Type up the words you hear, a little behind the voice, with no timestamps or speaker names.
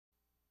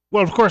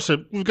Well, of course,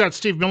 we've got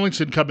Steve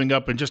Millington coming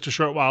up in just a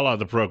short while on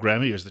the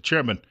program. He is the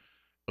chairman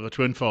of the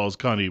Twin Falls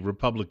County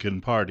Republican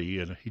Party,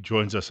 and he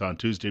joins us on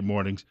Tuesday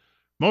mornings.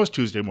 Most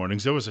Tuesday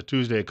mornings. There was a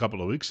Tuesday a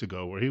couple of weeks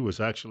ago where he was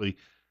actually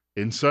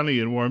in sunny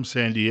and warm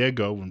San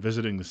Diego when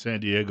visiting the San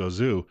Diego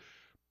Zoo.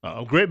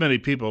 A great many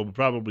people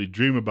probably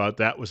dream about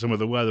that with some of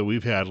the weather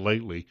we've had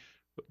lately.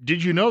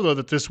 Did you know, though,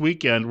 that this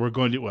weekend we're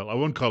going to, well, I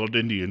won't call it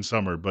Indian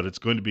summer, but it's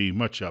going to be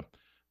much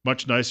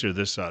nicer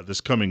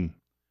this coming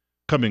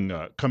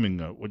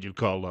what you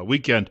call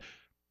weekend.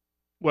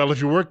 Well, if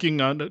you're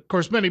working on, of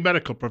course, many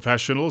medical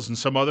professionals and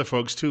some other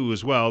folks too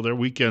as well, their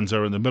weekends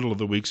are in the middle of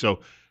the week. So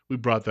we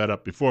brought that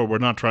up before. We're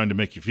not trying to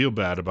make you feel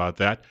bad about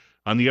that.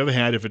 On the other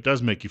hand, if it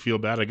does make you feel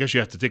bad, I guess you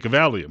have to take a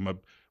Valium.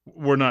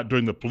 We're not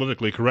doing the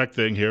politically correct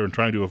thing here and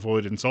trying to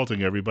avoid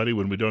insulting everybody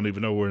when we don't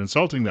even know we're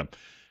insulting them.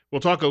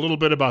 We'll talk a little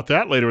bit about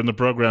that later in the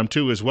program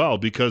too as well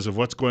because of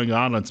what's going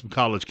on some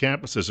college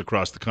campuses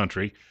across the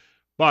country.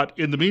 But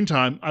in the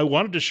meantime, I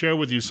wanted to share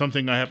with you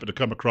something I happened to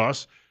come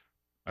across.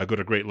 I go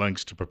to great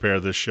lengths to prepare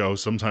this show,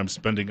 sometimes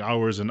spending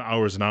hours and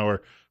hours and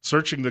hours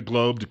searching the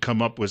globe to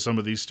come up with some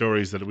of these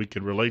stories that we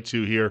can relate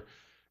to here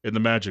in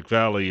the Magic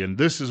Valley. And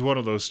this is one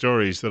of those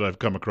stories that I've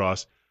come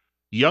across.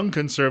 Young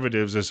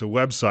Conservatives is a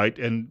website,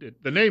 and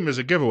the name is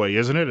a giveaway,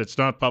 isn't it? It's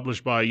not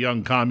published by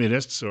young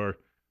communists or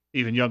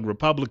even young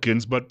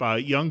Republicans, but by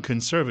young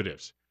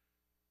conservatives.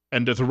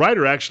 And the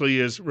writer actually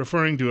is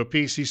referring to a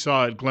piece he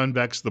saw at Glenn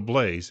Beck's The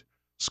Blaze.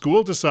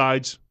 School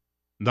decides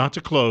not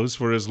to close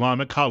for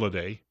Islamic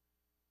holiday.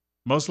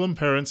 Muslim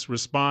parents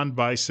respond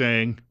by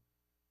saying,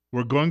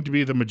 we're going to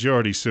be the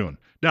majority soon.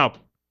 Now,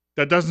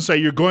 that doesn't say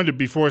you're going to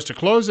be forced to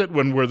close it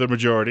when we're the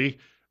majority,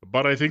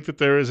 but I think that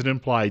there is an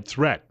implied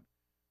threat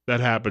that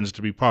happens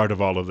to be part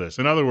of all of this.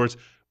 In other words,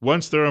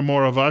 once there are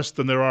more of us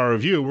than there are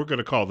of you, we're going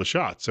to call the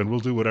shots, and we'll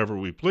do whatever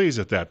we please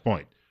at that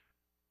point.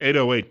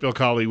 808, Bill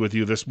Colley with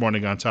you this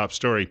morning on Top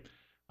Story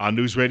on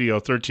News Radio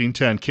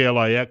 1310,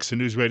 KLIX,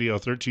 and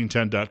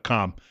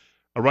newsradio1310.com.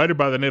 A writer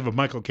by the name of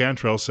Michael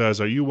Cantrell says,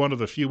 are you one of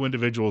the few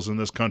individuals in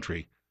this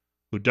country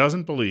who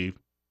doesn't believe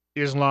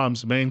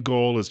Islam's main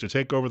goal is to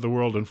take over the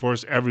world and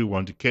force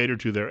everyone to cater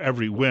to their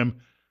every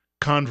whim,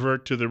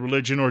 convert to the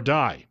religion, or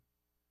die?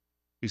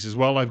 He says,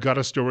 well, I've got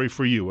a story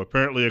for you.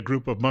 Apparently a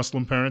group of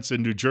Muslim parents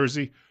in New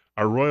Jersey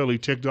are royally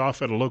ticked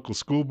off at a local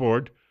school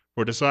board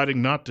for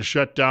deciding not to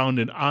shut down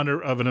in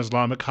honor of an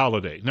Islamic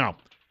holiday. Now,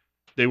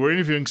 they were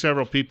interviewing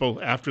several people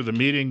after the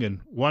meeting, and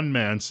one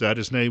man said,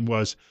 his name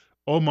was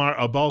Omar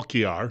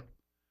Abalkiar,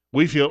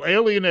 we feel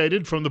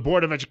alienated from the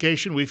Board of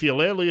Education. We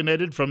feel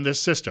alienated from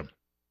this system.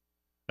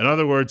 In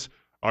other words,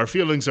 our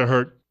feelings are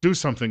hurt. Do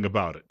something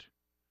about it.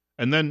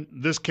 And then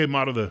this came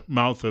out of the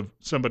mouth of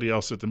somebody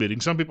else at the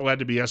meeting. Some people had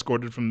to be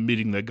escorted from the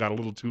meeting. They got a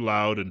little too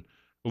loud and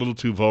a little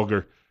too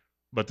vulgar.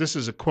 But this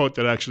is a quote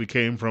that actually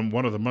came from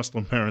one of the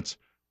Muslim parents.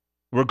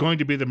 We're going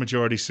to be the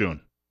majority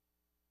soon.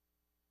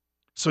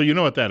 So you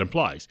know what that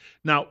implies.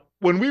 Now,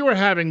 when we were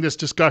having this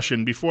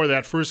discussion before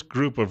that first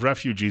group of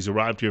refugees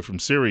arrived here from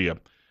Syria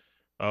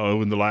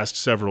in the last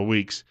several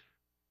weeks,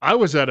 I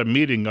was at a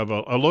meeting of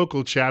a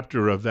local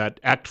chapter of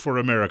that Act for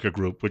America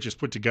group, which is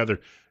put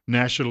together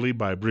nationally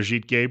by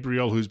Brigitte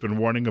Gabriel, who's been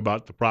warning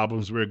about the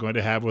problems we're going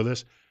to have with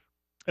this.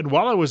 And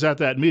while I was at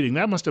that meeting,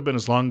 that must have been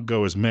as long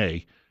ago as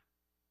May,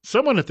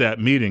 someone at that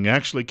meeting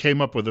actually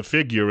came up with a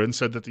figure and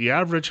said that the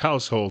average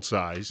household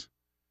size,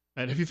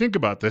 and if you think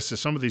about this,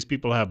 some of these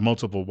people have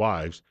multiple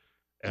wives,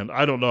 and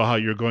I don't know how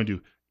you're going to,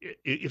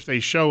 if they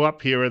show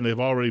up here and they've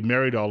already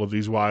married all of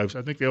these wives,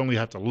 I think they only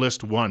have to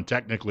list one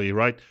technically,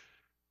 right?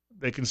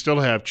 They can still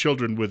have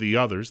children with the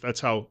others.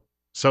 That's how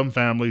some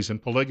families in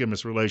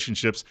polygamous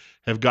relationships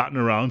have gotten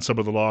around some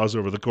of the laws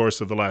over the course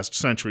of the last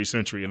century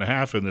and a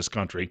half in this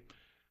country.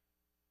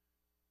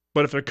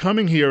 But if they're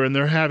coming here and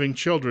they're having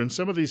children,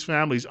 some of these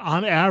families,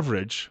 on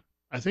average,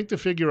 I think the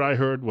figure I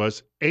heard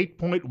was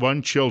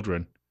 8.1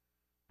 children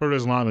per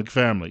Islamic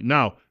family.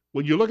 Now,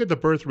 when you look at the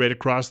birth rate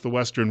across the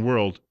Western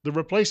world, the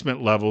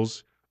replacement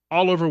levels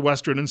all over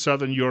Western and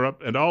Southern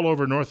Europe and all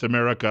over North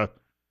America,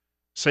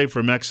 save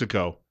for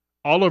Mexico,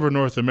 all over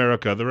North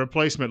America, the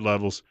replacement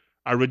levels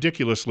are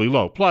ridiculously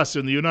low. Plus,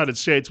 in the United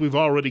States, we've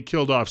already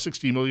killed off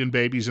 60 million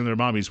babies in their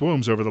mommy's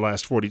wombs over the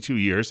last 42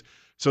 years,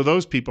 so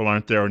those people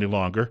aren't there any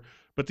longer.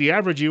 But the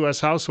average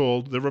U.S.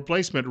 household, the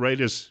replacement rate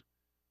is,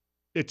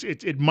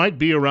 it might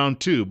be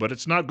around 2, but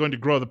it's not going to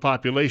grow the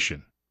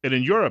population. And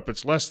in Europe,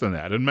 it's less than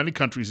that. In many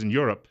countries in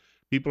Europe,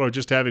 people are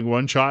just having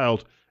one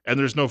child, and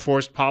there's no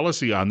forced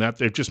policy on that.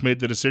 They've just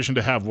made the decision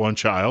to have one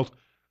child.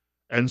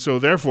 And so,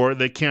 therefore,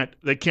 they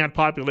can't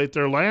populate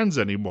their lands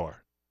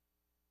anymore.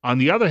 On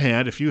the other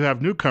hand, if you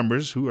have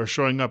newcomers who are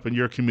showing up in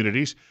your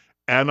communities,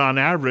 and on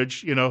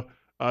average,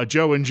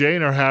 Joe and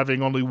Jane are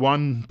having only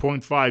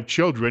 1.5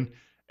 children,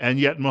 and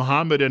yet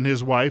Muhammad and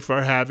his wife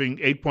are having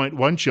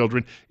 8.1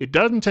 children, it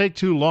doesn't take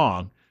too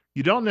long.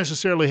 You don't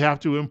necessarily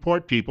have to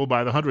import people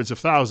by the hundreds of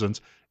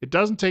thousands. It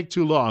doesn't take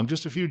too long,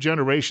 just a few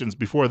generations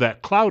before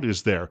that cloud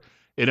is there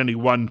in any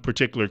one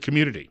particular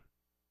community.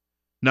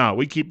 Now,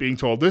 we keep being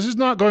told this is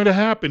not going to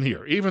happen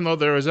here, even though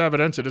there is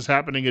evidence it is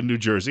happening in New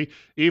Jersey,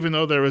 even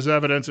though there is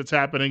evidence it's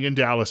happening in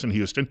Dallas and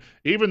Houston,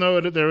 even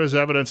though there is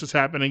evidence it's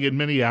happening in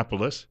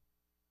Minneapolis.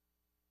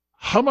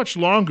 How much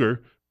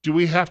longer do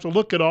we have to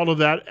look at all of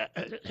that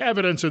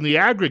evidence in the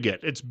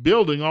aggregate? It's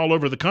building all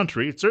over the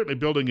country. It's certainly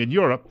building in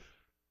Europe,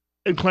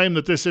 and claim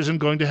that this isn't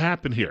going to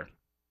happen here.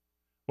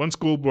 One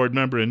school board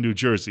member in New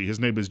Jersey, his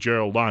name is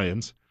Gerald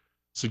Lyons,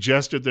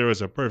 suggested there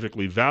is a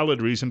perfectly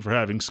valid reason for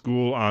having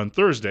school on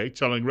Thursday,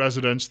 telling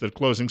residents that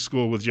closing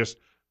school with just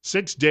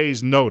 6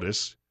 days'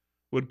 notice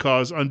would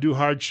cause undue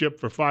hardship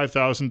for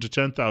 5,000 to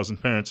 10,000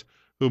 parents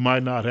who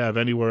might not have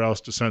anywhere else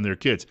to send their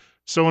kids.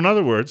 So in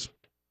other words,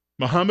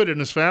 Muhammad and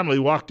his family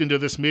walked into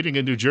this meeting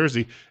in New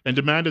Jersey and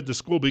demanded the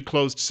school be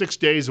closed 6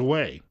 days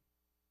away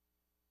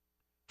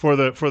for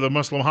the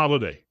Muslim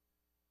holiday.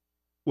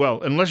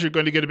 Well, unless you're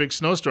going to get a big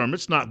snowstorm,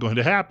 it's not going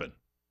to happen.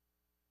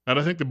 And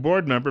I think the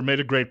board member made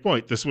a great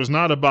point. This was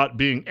not about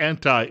being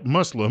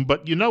anti-Muslim,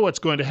 but you know what's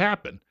going to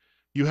happen.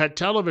 You had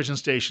television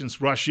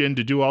stations rush in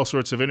to do all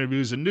sorts of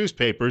interviews in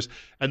newspapers,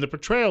 and the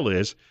portrayal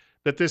is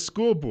that this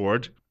school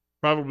board,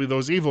 probably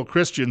those evil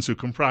Christians who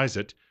comprise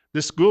it,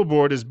 this school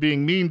board is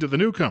being mean to the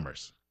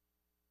newcomers.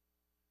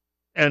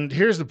 And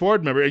here's the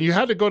board member, and you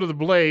had to go to the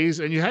Blaze,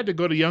 and you had to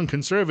go to Young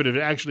Conservative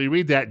to actually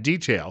read that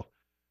detail,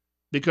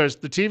 because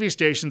the TV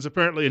stations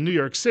apparently in New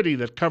York City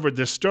that covered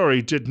this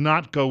story did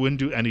not go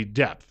into any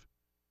depth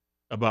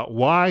about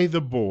why the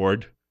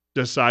board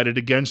decided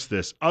against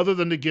this, other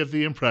than to give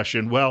the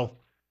impression, well,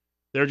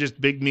 they're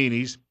just big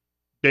meanies,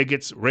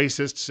 bigots,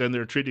 racists, and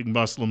they're treating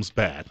Muslims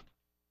bad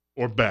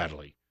or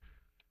badly.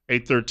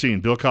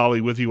 8:13, Bill Colley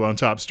with you on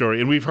Top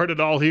Story. And we've heard it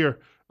all here.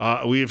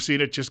 We have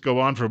seen it just go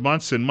on for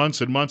months and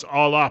months and months.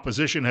 All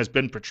opposition has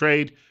been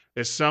portrayed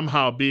as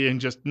somehow being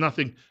just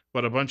nothing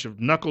but a bunch of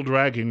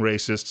knuckle-dragging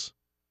racists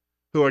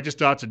who are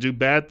just out to do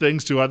bad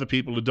things to other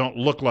people who don't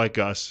look like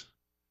us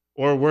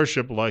or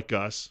worship like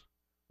us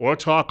or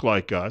talk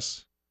like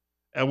us,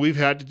 and we've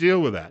had to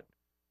deal with that.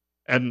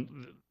 And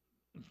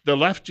the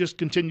left just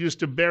continues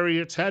to bury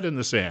its head in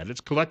the sand. Its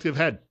collective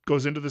head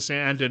goes into the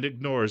sand and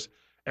ignores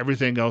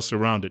everything else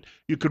around it.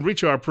 You can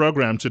reach our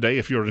program today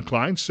if you're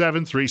inclined,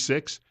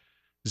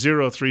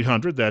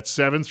 736-0300. That's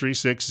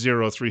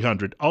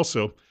 736-0300.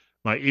 Also,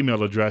 my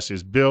email address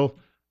is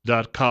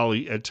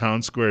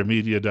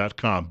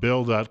bill.colley@townsquaremedia.com.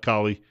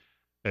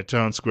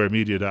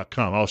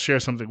 bill.colley@townsquaremedia.com. I'll share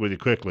something with you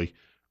quickly.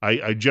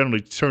 I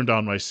generally turn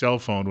down my cell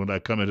phone when I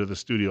come into the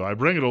studio. I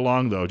bring it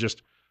along, though,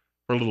 just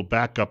for a little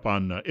backup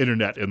on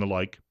internet and the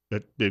like,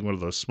 that being one of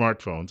those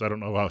smartphones. I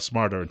don't know how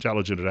smart or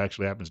intelligent it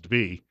actually happens to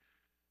be.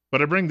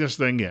 But I bring this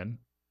thing in,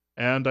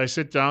 and I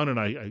sit down, and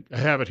I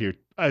have it here.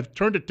 I've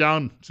turned it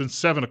down since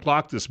 7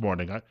 o'clock this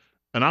morning,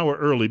 an hour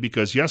early,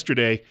 because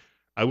yesterday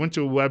I went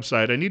to a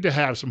website. I need to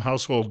have some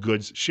household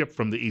goods shipped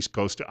from the East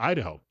Coast to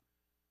Idaho,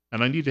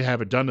 and I need to have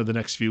it done in the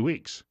next few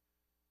weeks.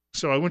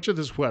 So I went to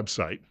this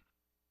website,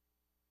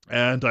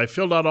 and I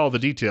filled out all the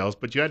details,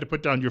 but you had to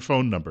put down your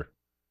phone number.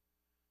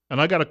 And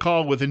I got a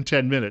call within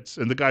 10 minutes,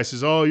 and the guy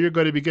says, oh, you're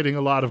going to be getting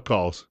a lot of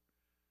calls.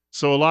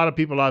 So a lot of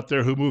people out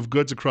there who move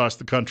goods across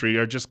the country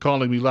are just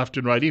calling me left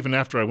and right, even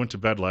after I went to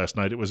bed last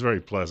night. It was very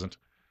pleasant.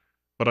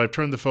 But I've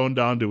turned the phone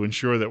down to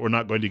ensure that we're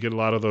not going to get a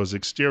lot of those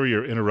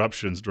exterior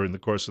interruptions during the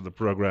course of the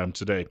program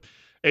today.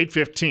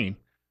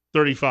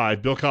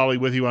 8:15:35, Bill Colley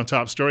with you on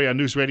Top Story on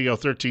News Radio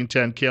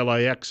 1310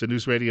 KLIX and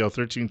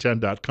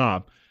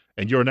newsradio1310.com.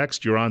 And you're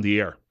next. You're on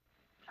the air.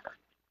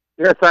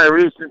 Yes, I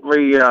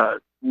recently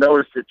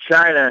noticed that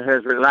China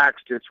has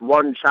relaxed its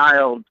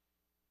one-child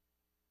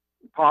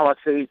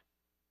policy.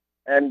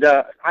 And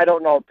I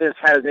don't know if this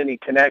has any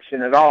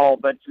connection at all,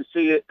 but you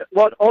see,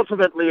 what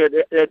ultimately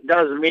it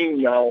does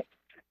mean, though,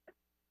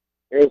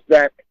 is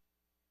that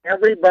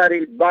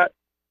everybody but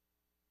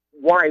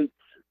whites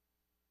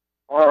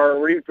are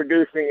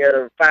reproducing at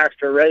a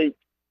faster rate.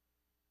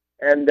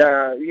 And,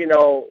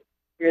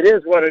 it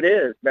is what it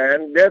is,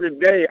 man. The other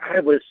day,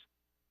 I was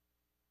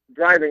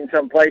driving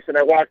someplace, and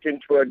I walked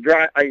into a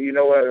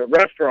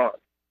restaurant,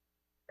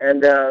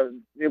 and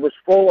it was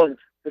full of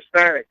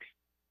Hispanics.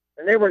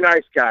 And they were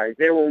nice guys.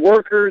 They were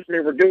workers. They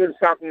were doing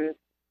something.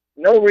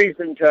 No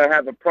reason to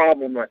have a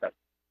problem with them.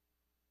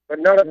 But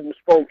none of them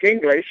spoke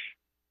English.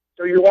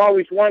 So you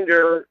always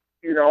wonder,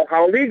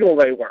 how legal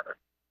they were.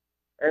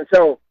 And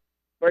so,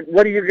 but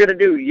what are you going to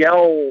do?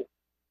 Yell,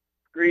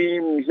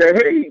 scream, say,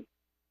 hey,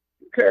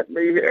 you can't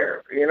be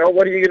here.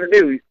 What are you going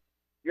to do?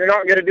 You're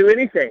not going to do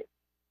anything.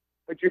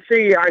 But you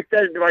see, I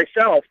said to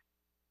myself,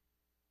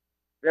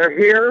 they're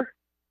here.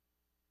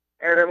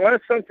 And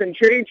unless something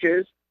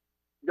changes,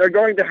 they're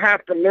going to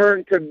have to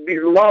learn to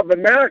love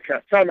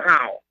America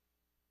somehow.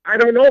 I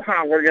don't know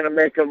how we're going to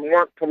make them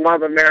want to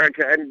love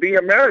America and be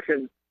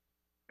Americans,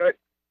 but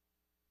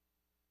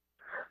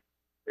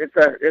it's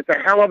a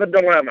hell of a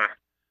dilemma.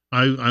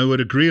 I would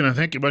agree, and I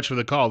thank you much for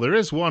the call. There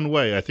is one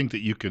way I think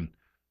that you can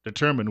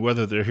determine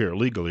whether they're here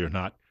legally or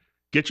not.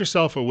 Get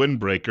yourself a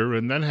windbreaker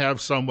and then have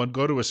someone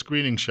go to a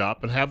screening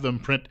shop and have them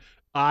print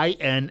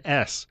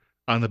INS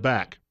on the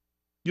back.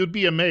 You'd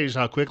be amazed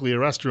how quickly a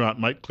restaurant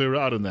might clear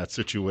out in that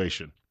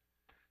situation.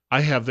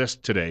 I have this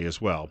today as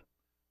well.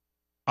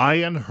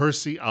 Ayan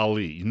Hirsi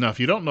Ali. Now, if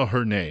you don't know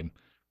her name,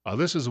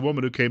 this is a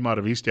woman who came out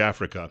of East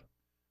Africa.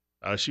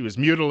 She was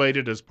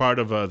mutilated as part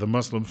of the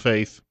Muslim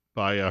faith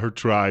by her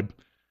tribe,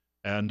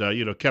 and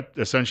kept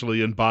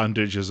essentially in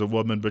bondage as a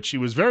woman. But she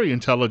was very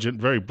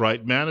intelligent, very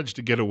bright, managed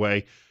to get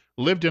away.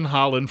 Lived in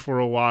Holland for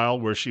a while,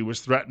 where she was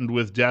threatened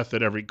with death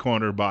at every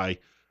corner by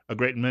a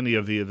great many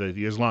of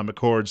the Islamic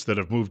hordes that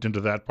have moved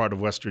into that part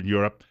of Western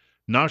Europe.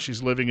 Now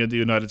she's living in the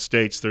United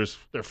States. There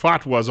are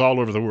fatwas all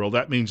over the world.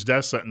 That means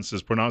death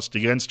sentences pronounced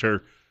against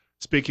her.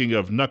 Speaking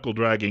of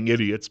knuckle-dragging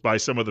idiots, by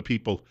some of the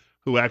people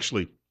who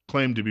actually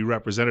claim to be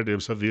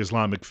representatives of the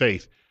Islamic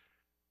faith.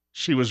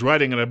 She was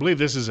writing, and I believe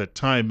this is at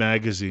Time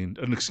magazine,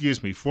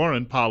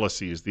 Foreign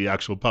Policy is the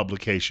actual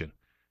publication.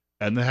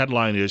 And the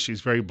headline is,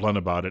 she's very blunt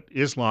about it,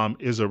 Islam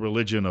is a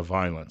religion of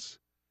violence.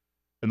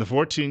 In the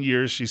 14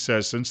 years, she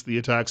says, since the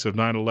attacks of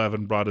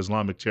 9/11 brought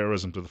Islamic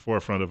terrorism to the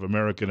forefront of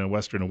American and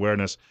Western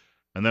awareness,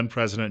 and then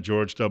President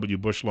George W.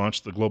 Bush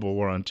launched the global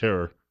war on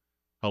terror.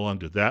 How long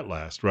did that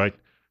last, right?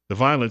 The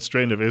violent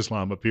strain of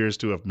Islam appears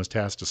to have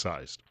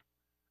metastasized.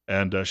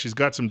 And she's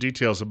got some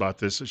details about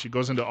this. She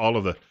goes into all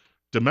of the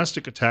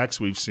domestic attacks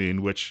we've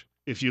seen, which,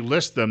 if you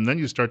list them, then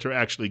you start to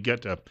actually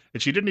get to.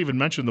 And she didn't even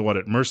mention the one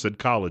at Merced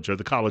College, or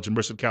the college in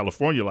Merced,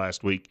 California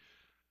last week,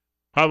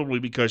 probably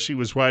because she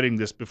was writing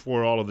this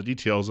before all of the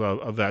details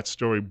of that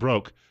story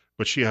broke.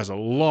 But she has a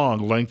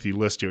long, lengthy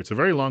list here. It's a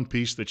very long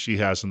piece that she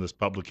has in this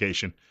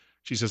publication.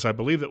 She says, I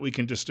believe that we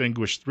can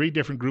distinguish 3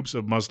 different groups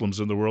of Muslims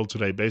in the world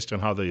today based on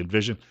how they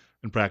envision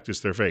and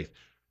practice their faith.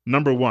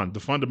 Number 1, the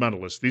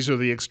fundamentalists. These are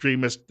the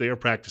extremists. They are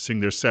practicing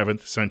their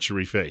 7th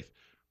century faith.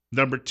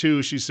 Number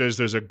 2, she says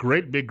there's a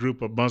great big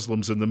group of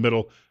Muslims in the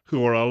middle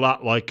who are a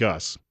lot like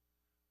us,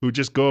 who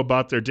just go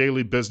about their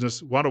daily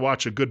business, want to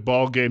watch a good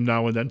ball game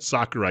now and then,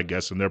 soccer, I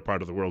guess, in their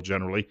part of the world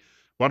generally,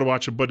 want to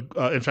watch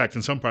in fact,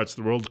 in some parts of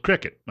the world,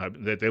 cricket.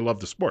 They love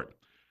the sport.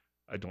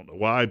 I don't know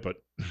why,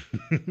 but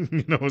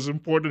it was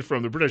imported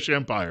from the British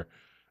Empire.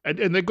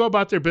 And they go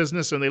about their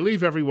business and they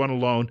leave everyone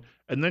alone.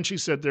 And then she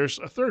said there's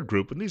a third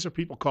group, and these are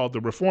people called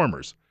the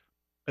reformers.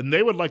 And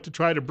they would like to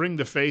try to bring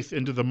the faith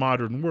into the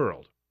modern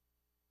world.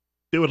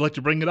 They would like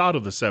to bring it out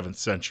of the 7th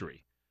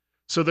century.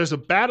 So there's a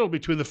battle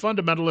between the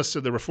fundamentalists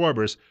and the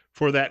reformers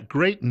for that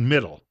great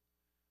middle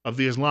of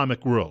the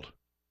Islamic world.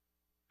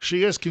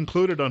 She has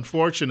concluded,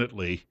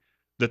 unfortunately,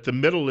 that the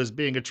middle is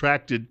being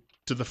attracted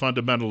to the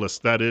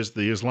fundamentalists, that is,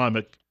 the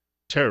Islamic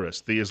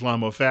terrorists, the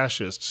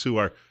Islamofascists who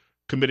are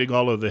committing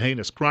all of the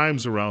heinous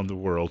crimes around the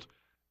world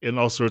in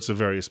all sorts of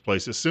various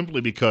places, simply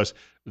because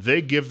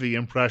they give the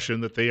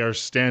impression that they are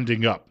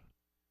standing up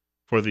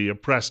for the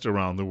oppressed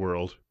around the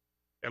world.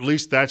 At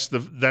least that's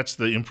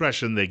the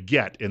impression they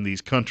get in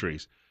these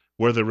countries,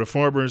 where the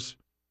reformers,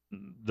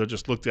 they're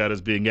just looked at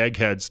as being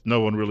eggheads.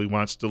 No one really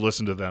wants to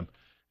listen to them.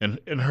 And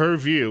in her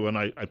view, and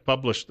I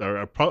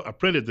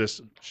printed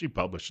this, she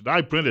published it,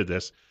 I printed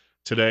this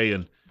today,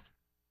 and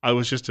I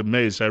was just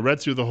amazed. I read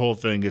through the whole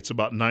thing. It's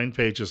about 9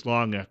 pages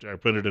long after I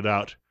printed it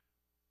out.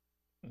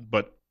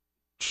 But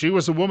she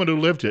was a woman who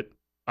lived it.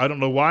 I don't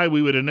know why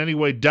we would in any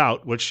way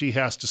doubt what she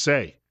has to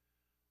say.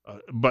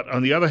 But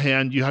on the other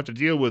hand, you have to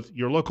deal with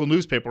your local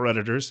newspaper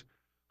editors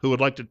who would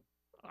like to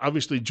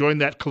obviously join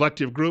that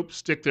collective group,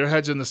 stick their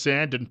heads in the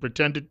sand, and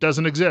pretend it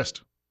doesn't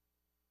exist.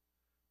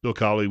 Bill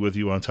Colley with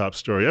you on Top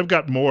Story. I've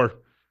got more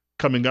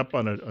coming up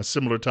on a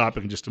similar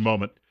topic in just a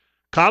moment.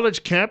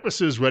 College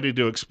campuses ready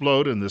to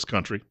explode in this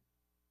country.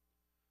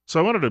 So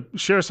I wanted to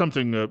share some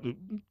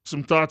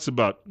thoughts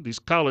about these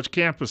college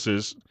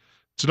campuses.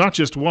 It's not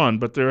just one,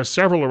 but there are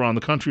several around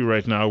the country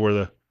right now where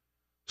the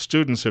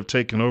students have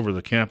taken over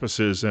the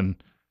campuses, and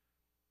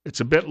it's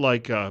a bit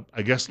like, I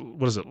guess,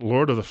 what is it,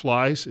 Lord of the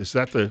Flies? Is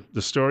that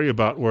the story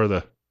about where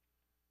the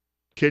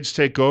kids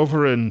take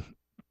over and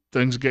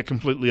things get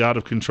completely out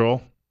of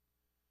control?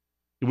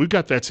 We've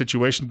got that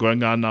situation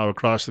going on now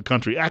across the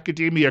country.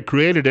 Academia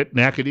created it, and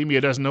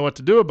academia doesn't know what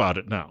to do about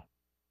it now.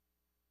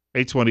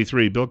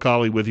 823, Bill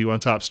Colley with you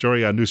on Top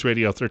Story on News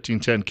Radio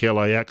 1310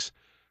 KLIX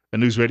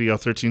and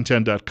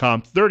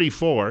newsradio1310.com.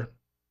 34.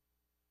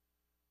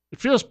 It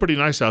feels pretty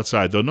nice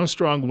outside, though. No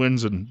strong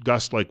winds and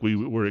gusts like we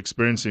were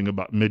experiencing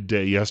about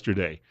midday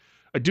yesterday.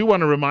 I do want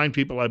to remind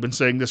people, I've been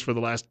saying this for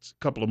the last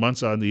couple of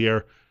months on the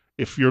air,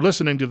 if you're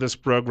listening to this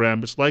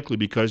program, it's likely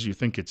because you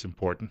think it's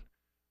important.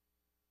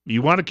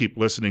 You want to keep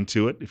listening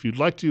to it. If you'd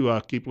like to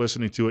keep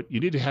listening to it, you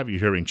need to have your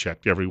hearing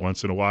checked every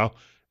once in a while.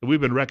 And we've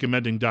been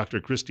recommending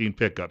Dr. Christine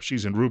Pickup.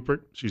 She's in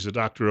Rupert. She's a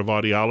doctor of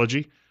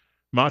audiology,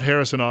 Mount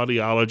Harrison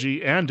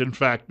Audiology. And, in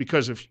fact,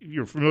 because if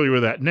you're familiar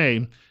with that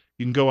name,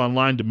 you can go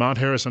online to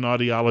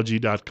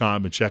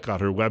mountharrisonaudiology.com and check out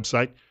her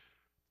website.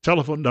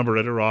 Telephone number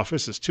at her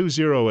office is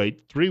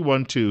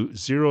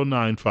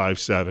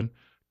 208-312-0957,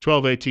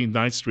 1218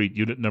 9th Street,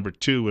 Unit number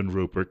 2 in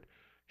Rupert.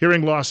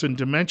 Hearing loss and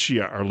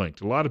dementia are linked.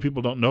 A lot of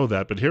people don't know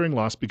that, but hearing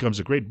loss becomes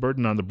a great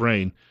burden on the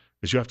brain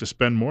as you have to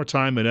spend more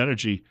time and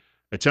energy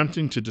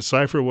attempting to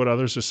decipher what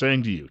others are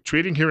saying to you.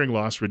 Treating hearing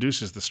loss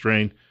reduces the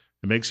strain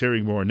and makes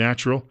hearing more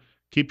natural.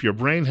 Keep your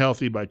brain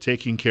healthy by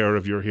taking care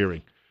of your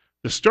hearing.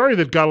 The story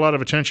that got a lot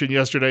of attention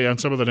yesterday on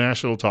some of the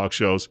national talk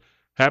shows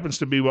happens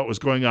to be what was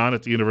going on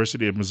at the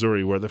University of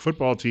Missouri, where the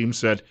football team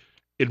said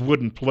it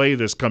wouldn't play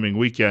this coming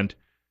weekend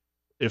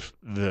if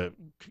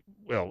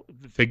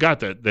they got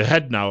the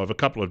head now of a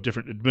couple of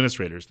different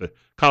administrators. The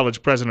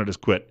college president has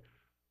quit,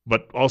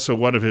 but also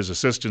one of his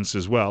assistants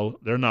as well.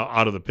 They're now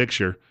out of the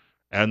picture,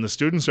 and the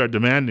students are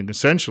demanding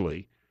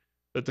essentially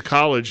that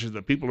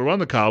the people who run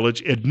the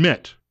college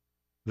admit,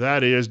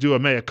 that is, do a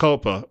mea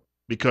culpa,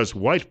 because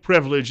white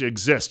privilege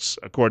exists,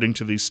 according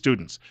to these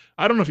students.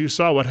 I don't know if you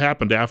saw what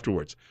happened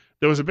afterwards.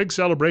 There was a big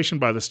celebration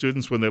by the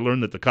students when they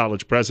learned that the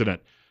college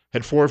president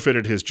had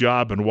forfeited his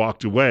job and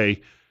walked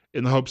away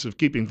in the hopes of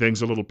keeping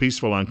things a little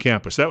peaceful on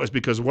campus. That was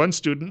because one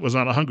student was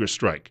on a hunger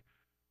strike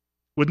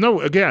with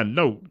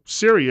no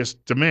serious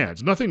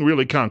demands, nothing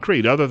really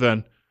concrete other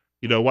than,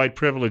 white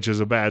privilege is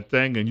a bad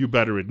thing and you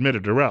better admit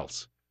it or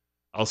else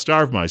I'll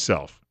starve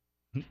myself.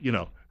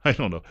 I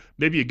don't know.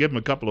 Maybe you give them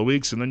a couple of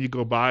weeks and then you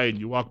go by and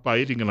you walk by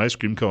eating an ice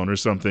cream cone or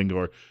something,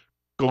 or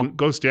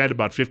go stand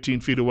about 15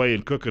 feet away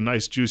and cook a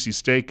nice juicy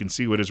steak and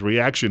see what his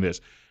reaction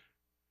is.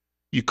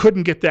 You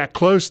couldn't get that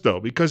close, though,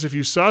 because if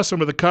you saw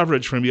some of the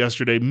coverage from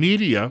yesterday,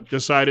 media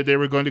decided they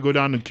were going to go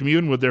down and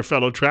commune with their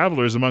fellow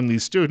travelers among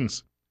these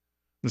students.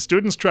 The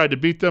students tried to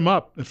beat them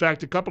up. In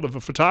fact, a couple of the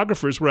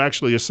photographers were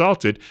actually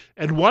assaulted,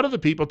 and one of the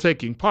people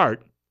taking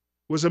part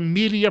was a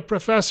media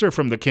professor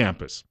from the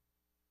campus.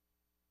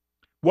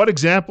 What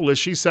example is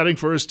she setting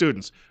for her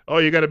students? Oh,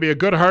 you got to be a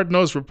good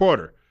hard-nosed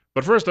reporter.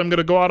 But first, I'm going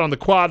to go out on the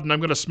quad and I'm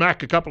going to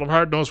smack a couple of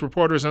hard-nosed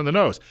reporters on the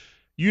nose.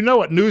 You know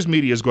what news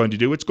media is going to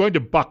do. It's going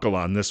to buckle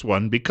on this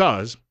one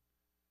because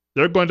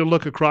they're going to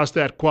look across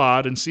that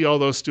quad and see all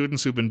those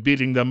students who've been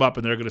beating them up,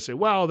 and they're going to say,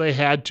 well, they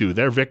had to.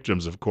 They're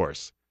victims, of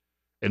course.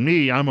 And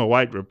me, I'm a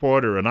white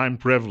reporter and I'm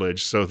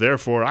privileged, so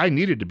therefore I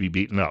needed to be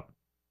beaten up.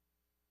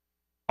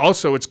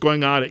 Also, it's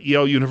going on at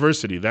Yale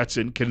University. That's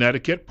in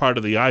Connecticut, part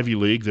of the Ivy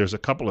League. There's a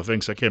couple of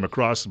things I came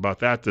across about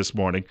that this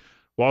morning.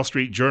 Wall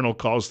Street Journal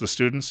calls the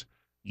students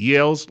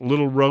Yale's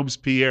little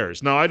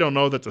Robespierres. Now, I don't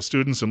know that the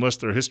students, unless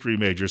they're history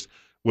majors,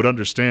 would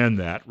understand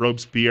that.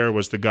 Robespierre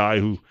was the guy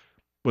who,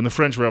 when the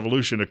French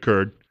Revolution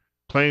occurred,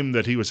 claimed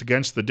that he was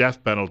against the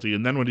death penalty,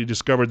 and then when he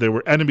discovered there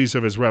were enemies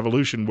of his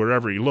revolution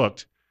wherever he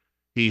looked,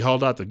 he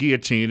hauled out the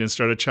guillotine and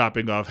started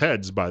chopping off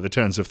heads by the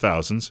tens of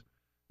thousands,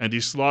 and he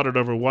slaughtered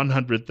over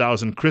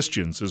 100,000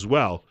 Christians as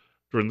well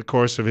during the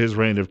course of his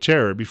reign of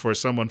terror before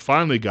someone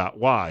finally got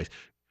wise.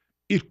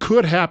 It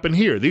could happen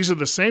here. These are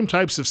the same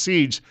types of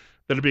seeds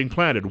that are being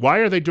planted. Why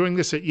are they doing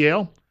this at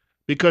Yale?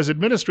 Because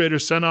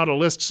administrators sent out a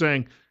list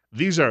saying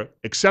these are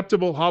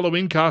acceptable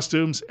Halloween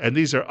costumes and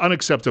these are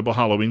unacceptable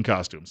Halloween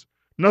costumes.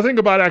 Nothing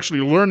about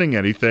actually learning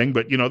anything,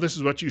 but, this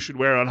is what you should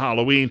wear on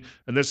Halloween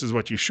and this is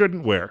what you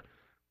shouldn't wear.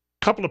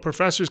 A couple of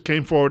professors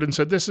came forward and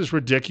said, this is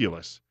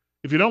ridiculous.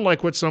 If you don't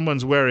like what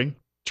someone's wearing,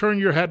 turn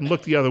your head and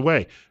look the other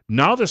way.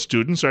 Now the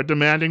students are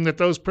demanding that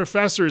those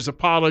professors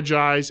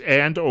apologize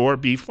and or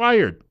be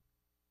fired.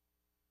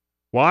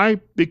 Why?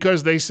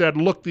 Because they said,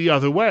 look the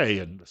other way.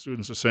 And the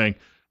students are saying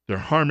they're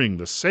harming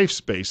the safe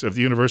space of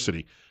the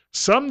university.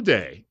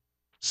 Someday,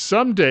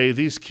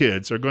 these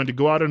kids are going to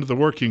go out into the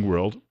working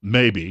world,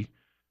 maybe,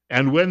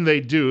 and when they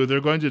do, they're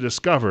going to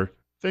discover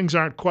things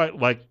aren't quite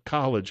like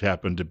college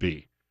happened to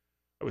be.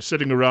 I was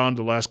sitting around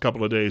the last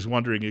couple of days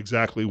wondering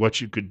exactly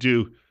what you could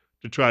do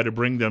to try to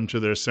bring them to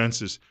their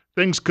senses.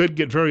 Things could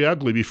get very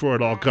ugly before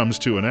it all comes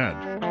to an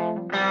end.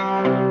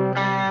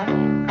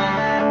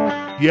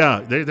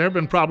 Yeah, there have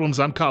been problems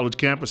on college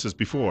campuses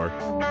before.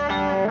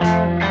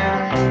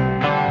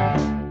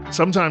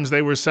 Sometimes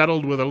they were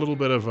settled with a little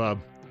bit of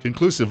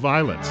conclusive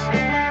violence.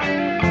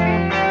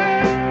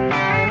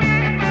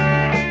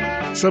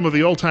 Some of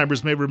the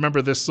old-timers may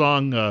remember this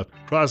song,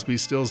 Crosby,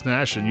 Stills,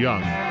 Nash, and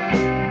Young.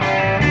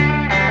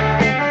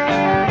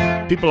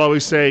 People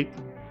always say,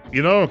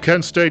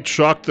 Kent State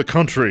shocked the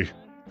country.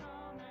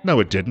 No,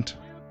 it didn't.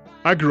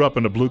 I grew up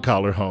in a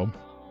blue-collar home.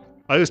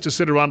 I used to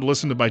sit around and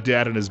listen to my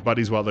dad and his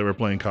buddies while they were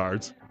playing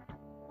cards.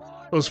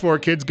 Those 4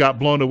 kids got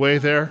blown away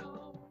there.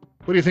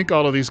 What do you think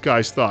all of these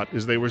guys thought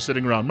as they were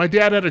sitting around? My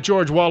dad had a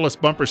George Wallace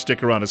bumper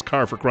sticker on his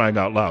car, for crying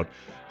out loud.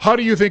 How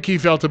do you think he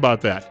felt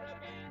about that?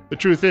 The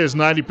truth is,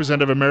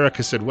 90% of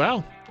America said,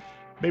 well,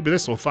 maybe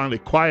this will finally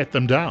quiet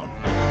them down.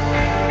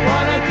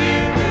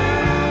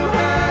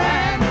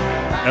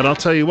 And I'll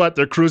tell you what,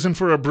 they're cruising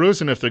for a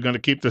bruising if they're going to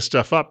keep this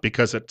stuff up,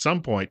 because at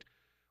some point,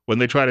 when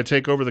they try to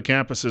take over the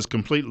campuses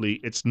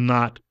completely, it's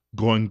not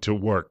going to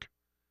work.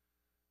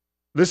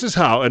 This is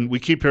how, and we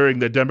keep hearing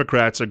that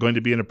Democrats are going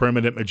to be in a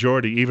permanent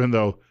majority, even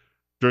though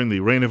during the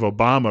reign of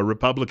Obama,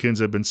 Republicans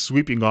have been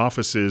sweeping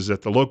offices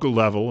at the local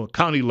level,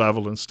 county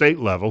level, and state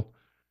level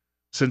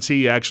since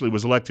he actually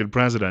was elected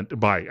president.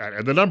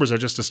 And the numbers are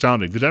just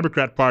astounding. The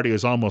Democrat Party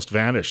has almost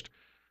vanished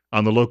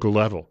on the local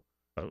level.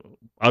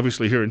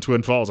 Obviously here in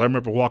Twin Falls, I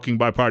remember walking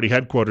by party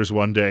headquarters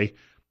one day,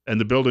 and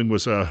the building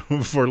was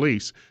for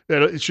lease.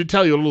 It should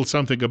tell you a little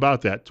something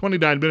about that.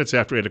 29 minutes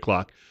after 8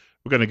 o'clock,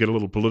 we're going to get a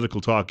little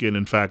political talk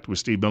in fact, with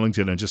Steve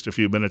Millington in just a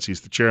few minutes.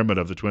 He's the chairman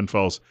of the Twin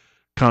Falls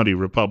County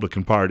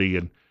Republican Party,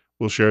 and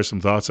we'll share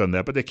some thoughts on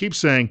that. But they keep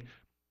saying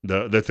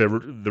that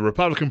the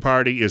Republican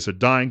Party is a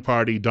dying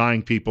party,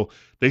 dying people.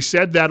 They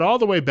said that all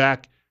the way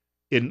back.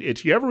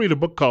 If you ever read a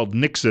book called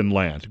Nixon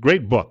Land,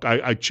 great book.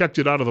 I checked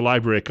it out of the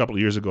library a couple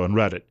of years ago and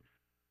read it.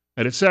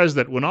 And it says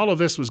that when all of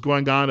this was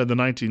going on in the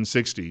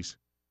 1960s,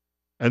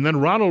 and then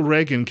Ronald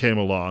Reagan came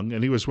along,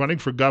 and he was running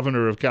for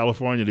governor of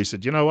California, and he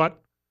said, you know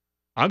what?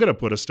 I'm going to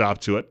put a stop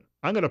to it.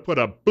 I'm going to put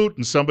a boot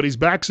in somebody's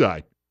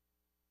backside.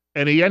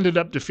 And he ended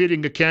up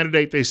defeating a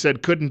candidate they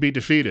said couldn't be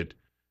defeated.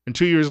 And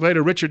 2 years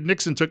later, Richard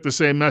Nixon took the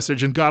same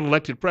message and got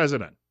elected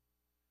president.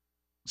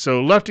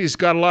 So lefties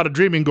got a lot of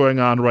dreaming going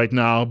on right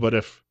now, but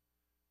if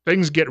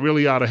things get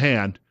really out of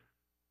hand,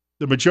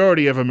 the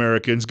majority of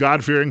Americans,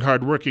 God-fearing,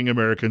 hardworking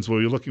Americans, will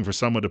be looking for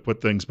someone to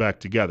put things back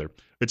together.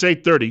 It's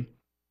 8:30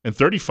 and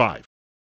 35.